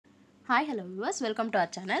Hi, hello viewers, welcome to our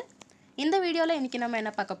channel. In the video la இன்னைக்கு நம்ம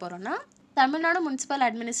என்ன பார்க்க போறோம்னா Tamil Nadu municipal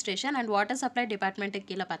administration and water supply டிபார்ட்மென்ட்க்கு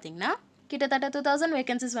கீழ பாத்தீங்கன்னா கிட்டத்தட்ட 2000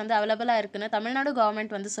 வேகன்சிஸ் வந்து அவேலபிளா இருக்குன்னு தமிழ்நாடு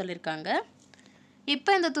கவர்மெண்ட் வந்து சொல்லிருக்காங்க.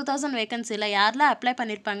 இப்போ இந்த 2000 வேகன்சில யாரெல்லாம் அப்ளை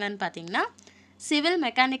பண்ணிருப்பாங்கன்னு பாத்தீங்கன்னா civil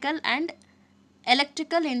mechanical and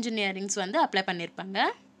electrical engineerings வந்து அப்ளை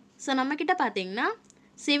பண்ணிருப்பாங்க. சோ நம்ம கிட்ட பாத்தீங்கன்னா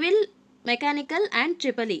civil mechanical and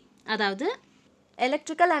triple E அதாவது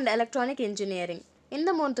எலக்ட்ரிக்கல் அண்ட் எலக்ட்ரானிக் இன்ஜினியரிங் இந்த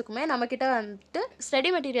மூணுத்துக்குமே நம்மக்கிட்ட வந்துட்டு ஸ்டடி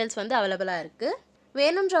மெட்டீரியல்ஸ் வந்து அவைலபிளாக இருக்குது.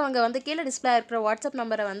 வேணுன்றவங்க வந்து கீழே டிஸ்பிளே இருக்கிற வாட்ஸ்அப்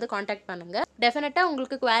நம்பரை வந்து காண்டாக்ட் பண்ணுங்கள். டெஃபினட்டாக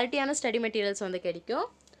உங்களுக்கு குவாலிட்டியான ஸ்டடி மெட்டீரியல்ஸ் வந்து கிடைக்கும்.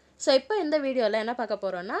 ஸோ இப்போ இந்த வீடியோவில் என்ன பார்க்க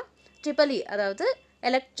போகிறோன்னா ட்ரிபிள் இ அதாவது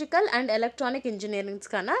எலக்ட்ரிக்கல் அண்ட் எலக்ட்ரானிக்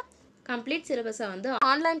இன்ஜினியரிங்ஸ்க்கான கம்ப்ளீட் சிலபஸை வந்து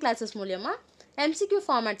ஆன்லைன் கிளாஸஸ் மூலியமாக எம்சிக்யூ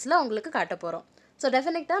ஃபார்மேட்ஸில் உங்களுக்கு காட்ட போகிறோம். ஸோ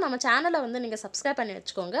டெஃபினட்டாக நம்ம சேனலை வந்து நீங்கள் சப்ஸ்கிரைப் பண்ணி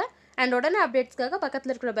வச்சுக்கோங்க அண்ட் உடனே அப்டேட்ஸ்க்காக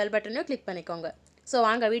பக்கத்தில் இருக்கிற பெல் பட்டனையும் கிளிக் பண்ணிக்கோங்க. ஸோ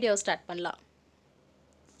வாங்க வீடியோ ஸ்டார்ட் பண்ணலாம்.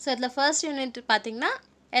 So, the first unit pathina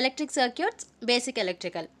electric circuits, basic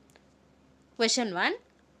electrical. Question 1.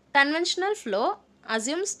 Conventional flow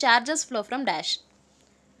assumes charges flow from dash.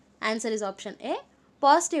 Answer is option A,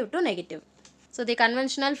 positive to negative. So, the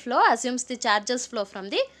conventional flow assumes the charges flow from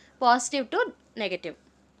the positive to negative.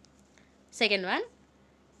 Second one.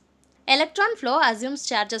 Electron flow assumes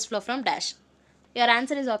charges flow from dash. Your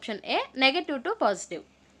answer is option A, negative to positive.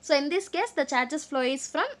 So, in this case, the charges flow is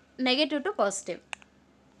from negative to positive.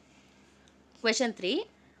 Question 3.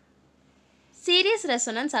 Series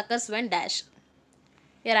resonance occurs when dash.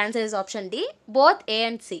 Your answer is option D, both A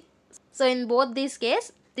and C. So, in both these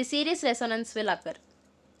cases, the series resonance will occur.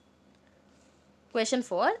 Question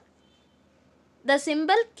 4. The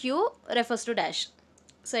symbol Q refers to dash.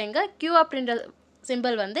 So, inga Q அப்படின்ற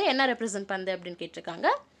symbol வந்து என்ன represent பண்ணுது அப்படின்னு கேட்டிருக்காங்க.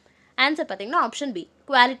 Answer பார்த்தீங்கன்னா option B,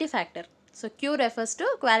 quality factor. So, Q refers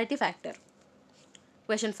to quality factor.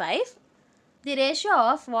 Question 5. The ratio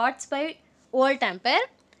of watts by volt ampere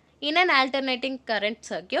in an alternating current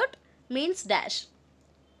circuit means dash.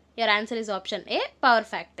 Your answer is option A, power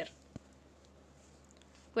factor.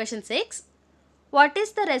 Question 6. What is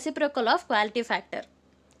the reciprocal of quality factor?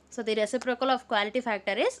 So, the reciprocal of quality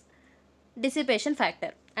factor is dissipation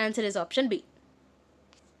factor. Answer is option B.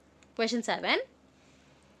 Question 7.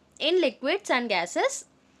 In liquids and gases,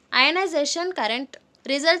 ionization current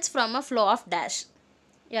results from a flow of dash.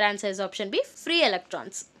 Your answer is option B, free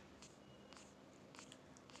electrons.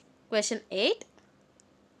 Question 8.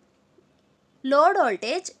 Load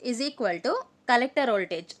voltage is equal to collector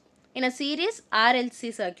voltage in a series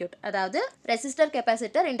RLC circuit, அதாவது resistor,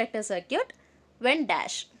 capacitor, inductor circuit when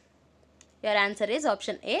dash. Your answer is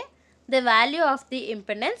option A, the value of the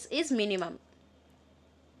impedance is minimum.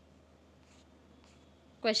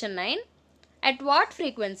 Question 9. At what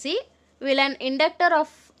frequency will an inductor of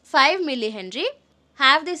 5 millihenry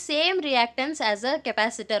have the same reactance as a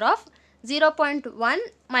capacitor of 0.1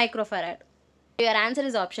 microfarad? Your answer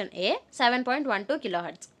is option A, 7.12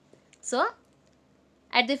 kilohertz. So,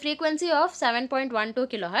 at the frequency of 7.12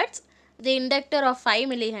 kilohertz, the inductor of 5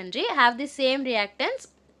 millihenry have the same reactance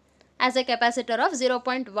as a capacitor of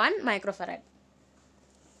 0.1 microfarad.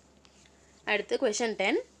 Adutha question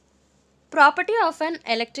 10. Property of an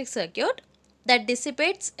electric circuit that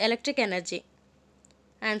dissipates electric energy.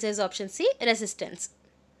 Answer is option C, resistance.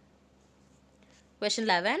 Question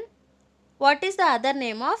 11. What is the other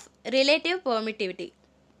name of relative permittivity?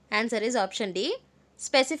 Answer is option D,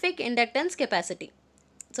 specific inductance capacity.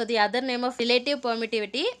 So, the other name of relative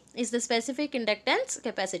permittivity is the specific inductance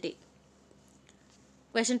capacity.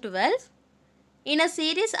 Question 12. In a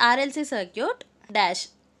series RLC circuit, dash.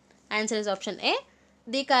 Answer is option A,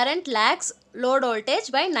 the current lags load voltage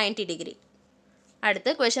by 90 degree.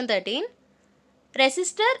 Adutha question 13.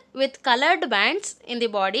 Resistor with colored bands in the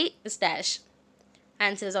body is dash.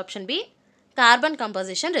 Answer is option B, carbon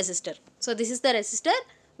composition resistor. So, this is the resistor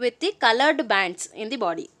with the colored bands in the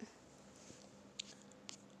body.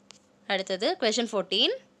 Aduthathu question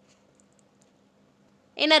 14.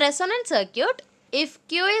 In a resonant circuit, if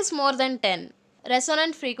Q is more than 10,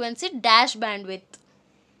 resonant frequency dash bandwidth.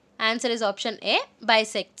 Answer is option A,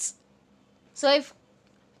 bisects. So, if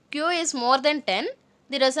Q is more than 10,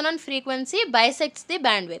 the resonant frequency bisects the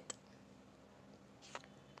bandwidth.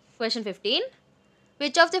 Question 15.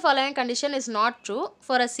 Which of the following condition is not true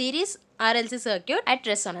for a series RLC circuit at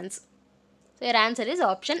resonance? So, your answer is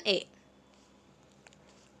option A.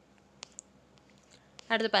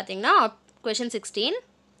 Adutha pathina question 16.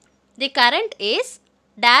 The current is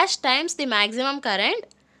dash times the maximum current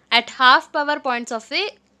at half power points of the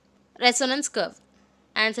resonance curve.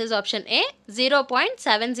 Answer is option A,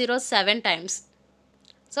 0.707 times.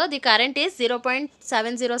 So, the current is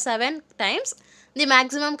 0.707 times the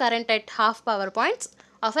maximum current at half power points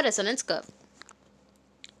of a resonance curve.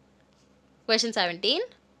 Question 17.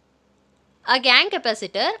 A gang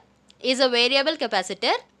capacitor is a variable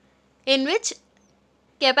capacitor in which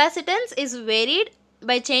capacitance is varied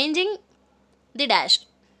by changing the dash.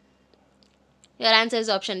 Your answer is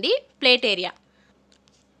option D, plate area.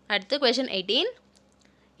 At the question 18.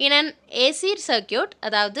 In an AC circuit,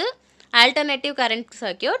 அதாவது alternative current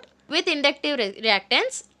circuit with inductive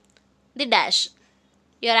reactance, the dash.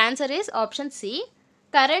 Your answer is option C.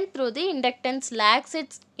 Current through the inductance lags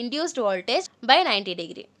its induced voltage by 90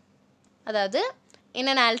 degree. அதாவது in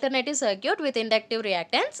an alternative circuit with inductive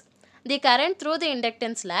reactance, the current through the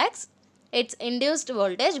inductance lags its induced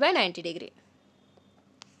voltage by 90 degree.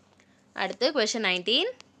 அடுத்து question 19.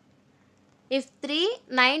 If three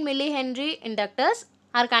 9 millihenry inductors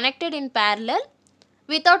are connected in parallel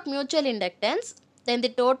without mutual inductance, then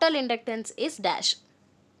the total inductance is dash.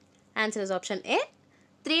 Answer is option A,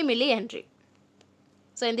 3 millihenry.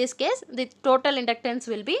 So in this case, the total inductance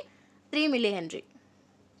will be 3 millihenry.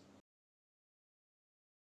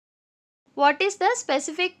 What is the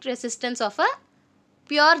specific resistance of a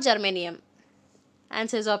pure germanium?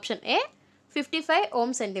 Answer is option A, 55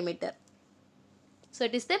 ohm centimeter. So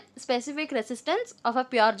it is the specific resistance of a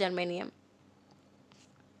pure germanium.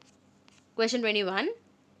 Question 21.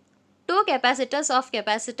 Two capacitors of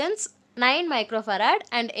capacitance 9 microfarad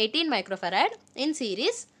and 18 microfarad in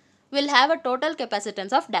series will have a total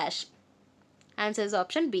capacitance of dash. Answer is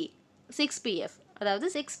option B, 6 pf, அதாவது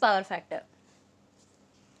 6 power factor.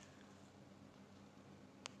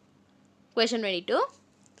 Question 22.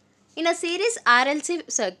 In a series RLC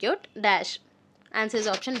circuit dash. Answer is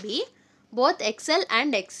option B, both XL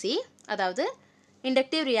and XC, அதாவது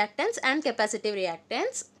inductive reactance and capacitive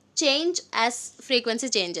reactance change as frequency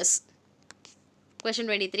changes. Question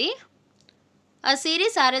 23. A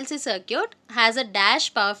series RLC circuit has a dash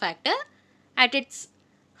power factor at its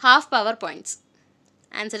half power points.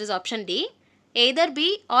 Answer is option D, either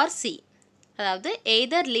B or C, அதாவது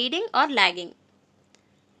either leading or lagging.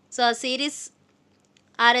 So a series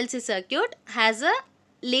RLC circuit has a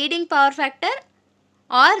leading power factor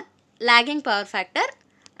or lagging power factor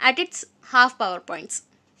at its half power points.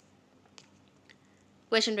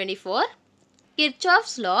 Question 24.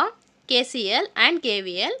 Kirchhoff's law, KCL and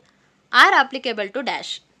KVL are applicable to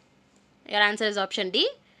dash. Your answer is option D,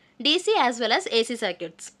 DC as well as AC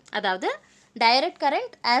circuits, அதாவது direct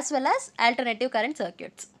current as well as alternative current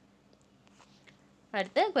circuits.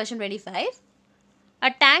 அடுத்து question 25.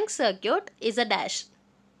 A tank circuit is a dash.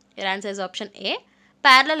 Your answer is option A,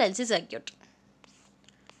 parallel LC circuit.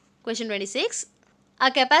 Question 26. A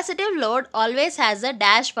capacitive load always has a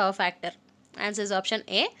dash power factor. Answer is option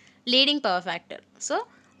A, leading power factor. So,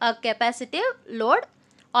 a capacitive load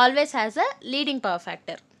always has a leading power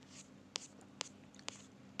factor.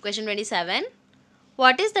 Question 27.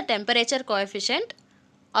 What is the temperature coefficient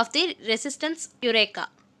of the resistance Eureka?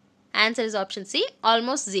 Answer is option C,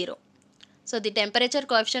 almost 0. So, the temperature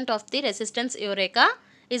coefficient of the resistance Eureka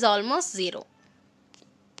is almost 0.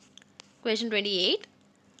 Question 28.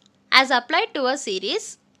 As applied to a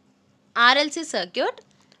series RLC circuit,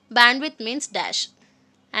 bandwidth means dash.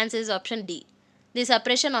 Answer is option D, the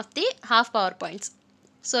separation of the half power points.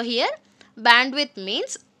 So here bandwidth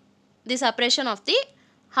means the separation of the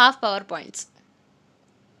half power points.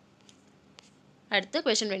 அடுத்து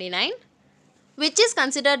question 29. Which is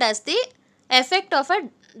considered as the effect of a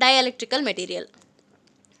dielectrical material?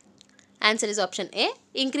 Answer is option A,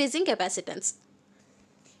 increasing capacitance.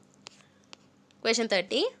 Question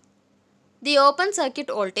 30. The open circuit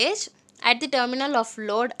voltage at the terminal of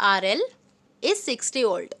load RL is 60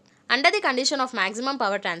 volt. Under the condition of maximum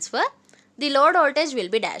power transfer, the load voltage will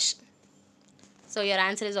be dash. So your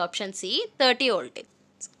answer is option C, 30 voltage.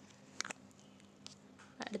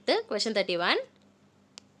 அடுத்து question 31.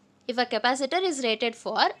 If a capacitor is rated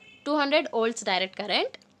for 200 volts direct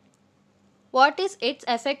current, what is its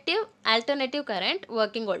effective alternative current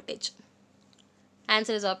working voltage?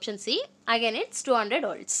 Answer is option C, again it's 200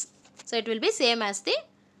 volts. So it will be same as the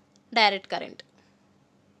direct current.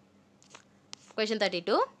 Question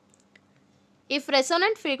 32. If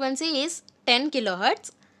resonant frequency is 10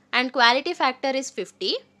 kilohertz and quality factor is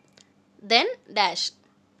 50, then dash.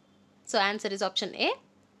 So answer is option A,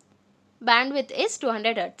 bandwidth is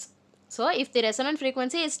 200 hertz. So if the resonant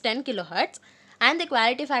frequency is 10 kilohertz and the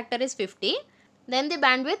quality factor is 50, then the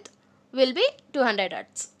bandwidth will be 200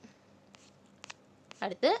 hertz.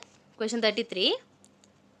 அடுத்து question 33.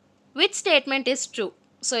 Which statement is true?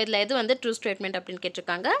 So இதில் எது வந்து true statement அப்படின்னு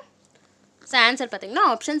கேட்டிருக்காங்க. So answer பார்த்தீங்கன்னா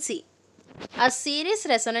option C. A series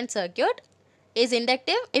resonant circuit is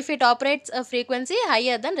inductive if it operates a frequency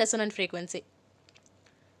higher than resonant frequency.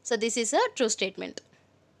 So this is a true statement.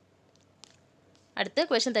 அடுத்து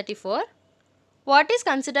question 34. What is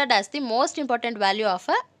considered as the most important value of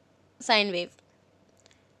a sine wave?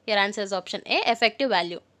 Your answer is option A, effective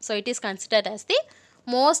value. So it is considered as the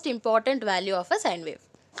most important value of a sine wave.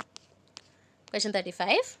 Question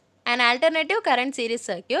 35. An alternative current series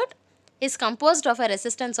circuit is composed of a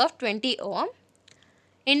resistance of 20 ohm,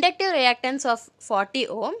 inductive reactance of 40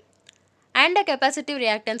 ohm and a capacitive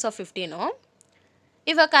reactance of 15 ohm.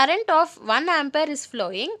 If a current of 1 ampere is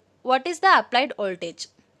flowing, what is the applied voltage?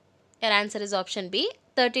 Your answer is option B,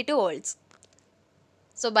 32 volts.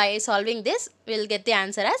 So by solving this, we will get the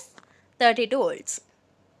answer as 32 volts.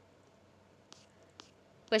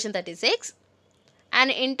 Question 36. An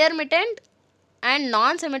intermittent and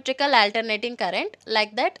non-symmetrical alternating current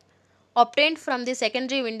like that obtained from the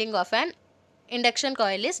secondary winding of an induction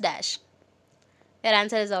coil is dash. Your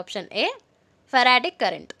answer is option A, Faradic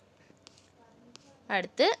current.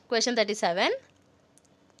 அடுத்து question 37.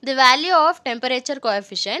 The value of temperature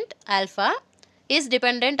coefficient alpha is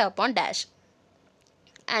dependent upon dash.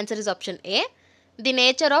 Answer is option A, the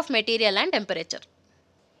nature of material and temperature.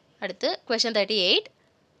 அடுத்து question 38.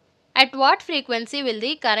 At what frequency will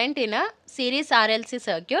the current in a series RLC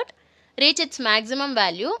circuit reach its maximum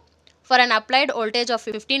value for an applied voltage of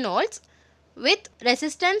 15 volts with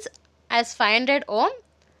resistance as 500 ohm,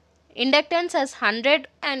 inductance as 100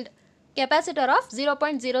 and capacitor of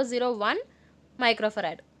 0.001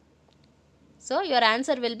 microfarad? So your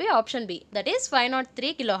answer will be option B, that is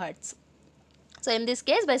 503 kilohertz. So in this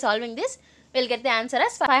case, by solving this, we will get the answer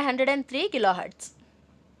as 503 kilohertz.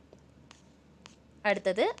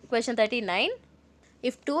 அடுத்தது question 39.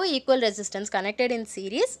 If two equal resistance connected in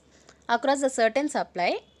series across a certain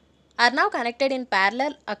supply are now connected in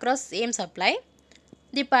parallel across same supply,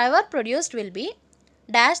 the power produced will be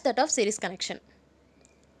dash that of series connection.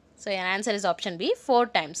 So your answer is option B, 4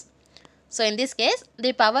 times. So in this case,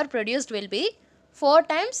 the power produced will be 4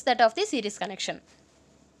 times that of the series connection.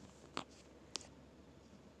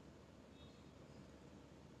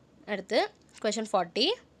 அடுத்து question 40.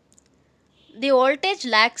 The voltage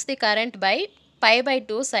lags the current by pi by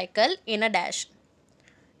 2 cycle in a dash.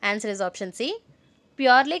 Answer is option C,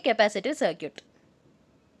 purely capacitive circuit.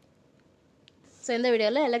 So இந்த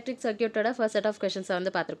வீடியோவில் electric சர்க்யூட்டோட first set of கொஷின்ஸை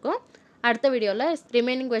வந்து பார்த்துருக்கோம். அடுத்த வீடியோவில்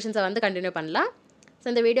remaining கொஷின்ஸை வந்து continue பண்ணலாம். So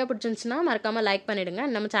இந்த வீடியோ பிடிச்சிருந்துச்சுன்னா மறக்காமல் லைக் பண்ணிவிடுங்க.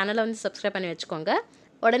 நம்ம சேனலை வந்து சப்ஸ்கிரைப் பண்ணி வச்சுக்கோங்க.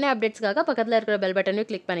 உடனே அப்டேட்ஸ்க்காக பக்கத்தில் இருக்கிற பெல் பட்டனையும்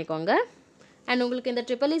கிளிக் பண்ணிக்கோங்க. அண்ட் உங்களுக்கு இந்த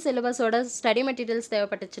ட்ரிபிள் இ சிலபஸோட ஸ்டடி மெட்டீரியல்ஸ்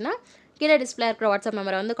தேவைப்பட்டுச்சுன்னா கீழே டிஸ்பிளே இருக்கிற வாட்ஸ்அப்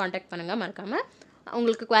நம்பரை வந்து காண்டாக்ட் பண்ணுங்கள். மறக்காமல்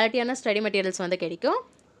உங்களுக்கு குவாலிட்டியான ஸ்டடி மெட்டீரியல்ஸ் வந்து கிடைக்கும்.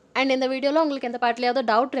 அண்ட் இந்த வீடியோவில் உங்களுக்கு எந்த பார்ட்லையாவது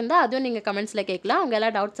டவுட் இருந்தால் அதுவும் நீங்கள் கமெண்ட்ஸில் கேட்கலாம். உங்கள்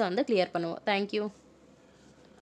எல்லா டவுட்ஸை வந்து கிளியர் பண்ணுவோம். தேங்க்யூ.